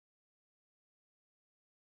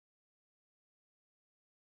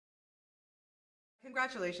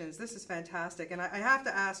Congratulations, this is fantastic. And I have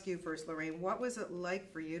to ask you first, Lorraine, what was it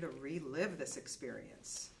like for you to relive this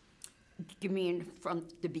experience? You mean from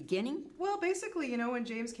the beginning? Well, basically, when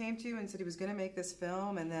James came to you and said he was going to make this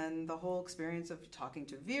film, and then the whole experience of talking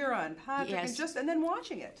to Vera and Patrick, Yes. and then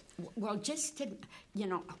watching it. Well, just to,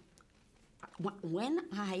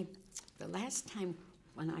 the last time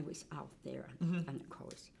when I was out there on the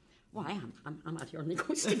coast, well, I'm out here on the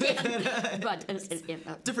coast again, but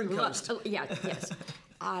Different coast. Yes.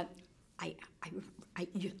 I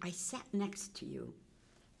sat next to you.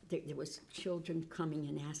 There was children coming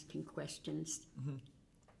and asking questions. Mm-hmm.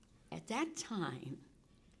 At that time,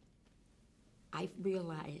 I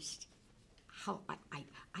realized how I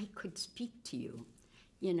could speak to you.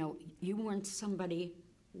 You weren't somebody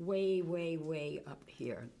way, way, way up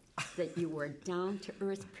here. That you were a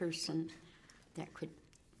down-to-earth person that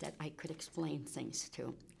I could explain things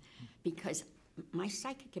to. Because my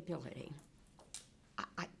psychic ability,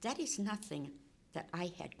 that is nothing that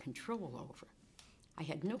I had control over. I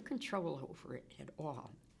had no control over it at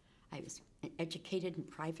all. I was educated in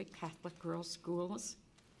private Catholic girls' schools,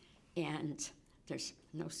 and there's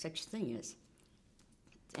no such thing as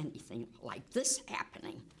anything like this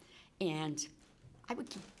happening. And I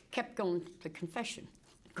kept going to confession.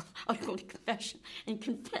 I would go to confession and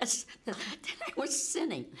confess that I was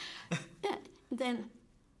sinning. Then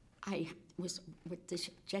I was with this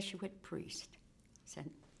Jesuit priest. Said,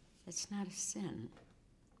 "That's not a sin."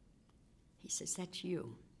 He says, "That's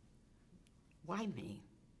you." "Why me?"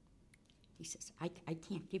 He says, I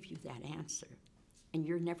can't give you that answer, and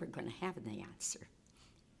you're never going to have the answer."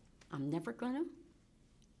 "I'm never going to?"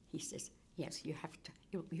 He says, "Yes, you have to.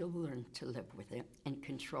 You'll learn to live with it and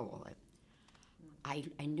control it." I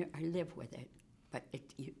live with it, but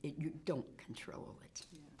you don't control it.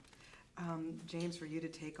 Yeah. James, for you to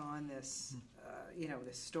take on this,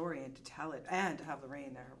 this story and to tell it, and to have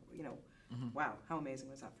Lorraine there, wow, how amazing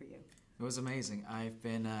was that for you? It was amazing. I've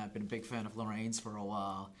been a big fan of Lorraine's for a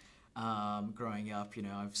while. Growing up,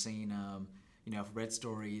 I've seen, I've read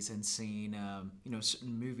stories and seen,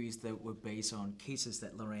 certain movies that were based on cases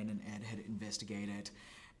that Lorraine and Ed had investigated.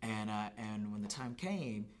 And when the time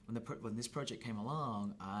came, when this project came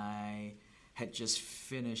along, I had just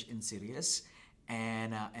finished Insidious,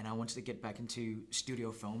 and I wanted to get back into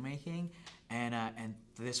studio filmmaking, and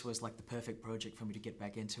this was like the perfect project for me to get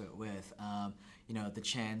back into it with. The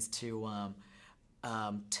chance to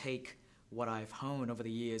take what I've honed over the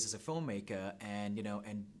years as a filmmaker,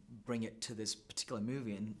 and bring it to this particular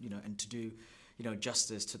movie, and to do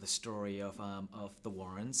justice to the story of the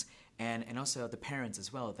Warrens, and also the parents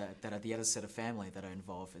as well, that are the other set of family that are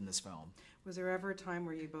involved in this film. Was there ever a time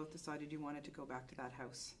where you both decided you wanted to go back to that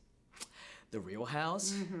house? The real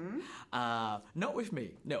house? Mm-hmm. Not with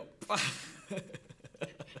me, no.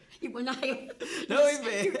 You and I. No, with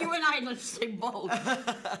me. You and I, let's say both.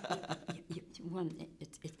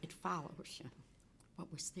 It follows you.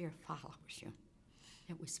 What was there follows you.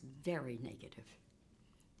 It was very negative.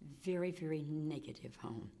 Very, very negative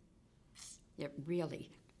home. It really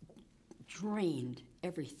drained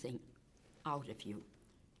everything out of you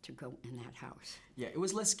to go in that house. Yeah, it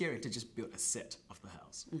was less scary to just build a set of the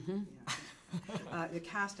house. Mm-hmm. Yeah. The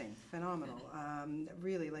casting, phenomenal.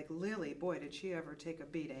 Really, like Lily, boy, did she ever take a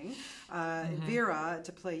beating. Vera,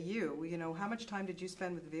 to play you, how much time did you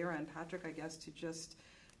spend with Vera and Patrick, I guess, to just,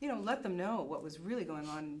 let them know what was really going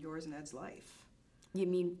on in yours and Ed's life? You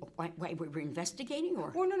mean why we were investigating,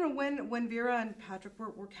 or? Oh, no. When Vera and Patrick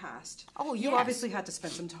were cast, oh, yes. You obviously had to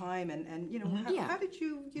spend some time, and how did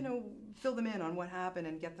you, fill them in on what happened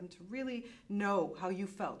and get them to really know how you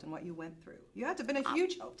felt and what you went through? You had to have been a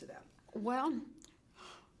huge help to them. Well,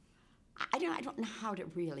 I don't know how to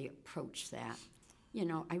really approach that.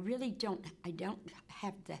 I really don't. I don't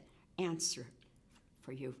have the answer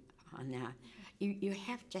for you on that. You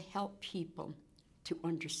have to help people to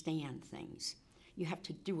understand things. You have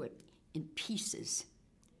to do it in pieces,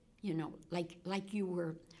 like you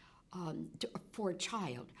were for a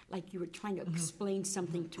child, like you were trying to explain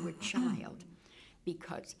something to a child,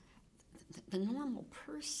 because the normal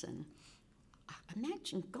person,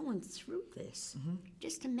 imagine going through this.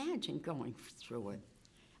 Just imagine going through it.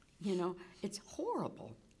 It's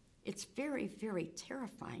horrible. It's very, very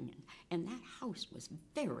terrifying, and that house was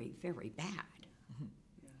very, very bad.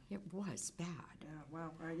 It was bad. Yeah,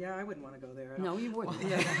 wow. Yeah, I wouldn't want to go there. No, you wouldn't.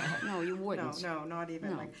 No, you wouldn't. No, not even.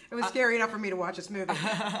 No. Like, it was scary enough for me to watch this movie.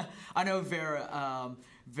 I know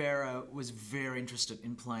Vera was very interested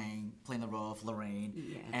in playing the role of Lorraine.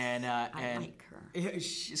 Yes, and I like her.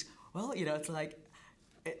 She's, it's like,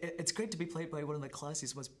 it's great to be played by one of the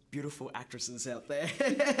classiest, most beautiful actresses out there.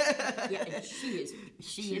 Yeah, and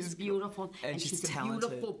she is beautiful, and she's a talented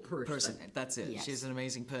beautiful person. That's it. Yes. She's an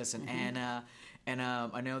amazing person, and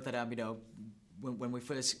I know that you know. When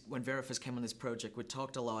Vera first came on this project, we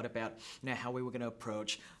talked a lot about how we were going to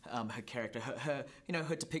approach her character, her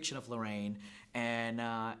depiction of Lorraine, and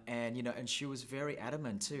she was very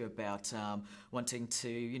adamant too about wanting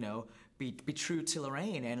to be true to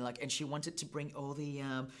Lorraine, and she wanted to bring all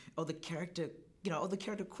the character. All the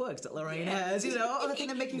character quirks that Lorraine has, all the things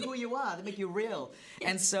that make you who you are, that make you real.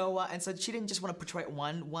 And so she didn't just want to portray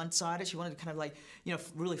one side. She wanted to kind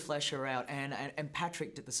of really flesh her out. And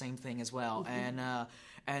Patrick did the same thing as well.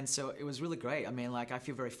 And so it was really great. I mean, I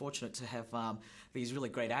feel very fortunate to have these really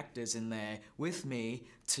great actors in there with me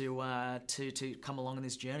to come along on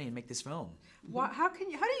this journey and make this film. How do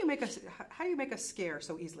you make a scare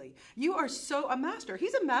so easily? You are a master.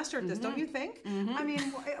 He's a master at this, don't you think? I mean,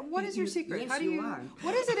 what is your secret? Yes, How do you? are.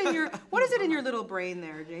 What is it in your little brain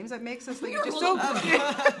there, James, that makes us think you're just so?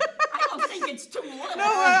 I don't think it's too much. No,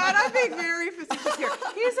 and I'm being very facetious here.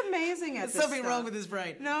 He's amazing at There's this something stuff. wrong with his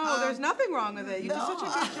brain. No, there's nothing wrong with it. You do such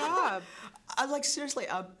a good job. Seriously,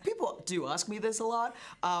 people do ask me this a lot.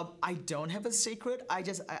 I don't have a secret. I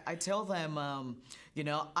tell them,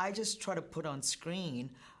 I just try to put on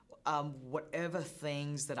screen whatever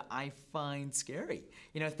things that I find scary.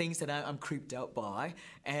 Things that I'm creeped out by.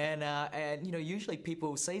 And usually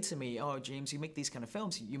people say to me, "Oh, James, you make these kind of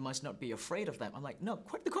films. You must not be afraid of them." I'm like, no,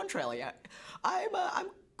 quite the contrary. I'm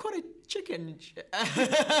quite a chicken.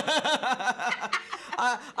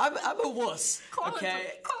 I'm a wuss. Call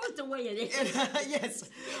it the way it is. Yes,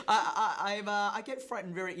 I get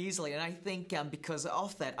frightened very easily, and I think because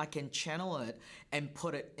of that, I can channel it and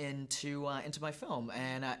put it into my film,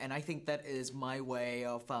 and I think that is my way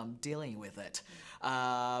of dealing with it.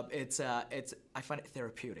 I find it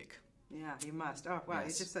therapeutic. Yeah, you must. Oh, wow.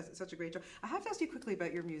 Yes. It's just such a great job. I have to ask you quickly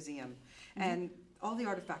about your museum and all the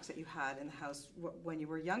artifacts that you had in the house when you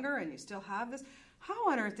were younger, and you still have this. How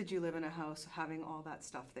on earth did you live in a house having all that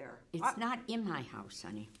stuff there? It's not in my house,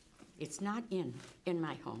 honey. It's not in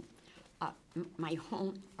my home. My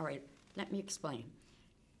home, all right, let me explain.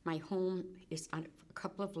 My home is on a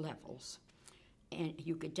couple of levels, and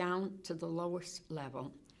you get down to the lowest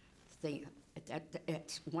level.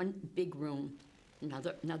 It's one big room,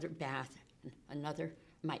 another bath, another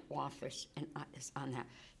my office, and is on that.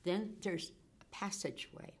 Then there's a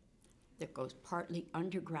passageway that goes partly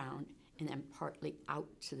underground and then partly out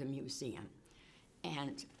to the museum.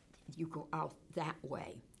 And you go out that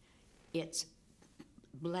way. It's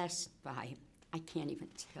blessed by, I can't even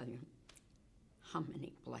tell you how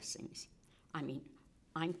many blessings. I mean,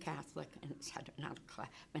 I'm Catholic, and it's not a class,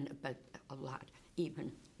 but a lot.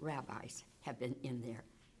 Even rabbis have been in there,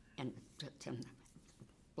 and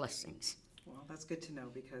blessings. Well, that's good to know,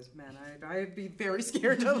 because, man, I'd be very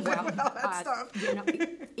scared to live with all that stuff.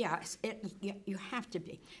 Yes, you have to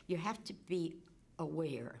be. You have to be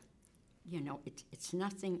aware. It's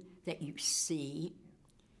nothing that you see.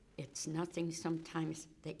 It's nothing sometimes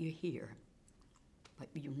that you hear. But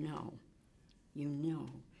you know.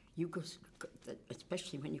 You go,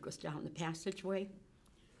 especially when you go down the passageway.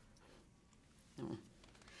 No.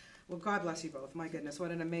 Well, God bless you both. My goodness,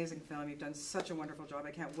 what an amazing film. You've done such a wonderful job.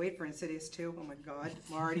 I can't wait for Insidious 2. Oh, my God.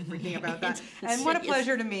 I'm already freaking about that. And what a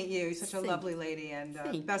pleasure to meet you. You're such a lovely lady, and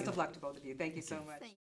best of luck to both of you. Thank you so much.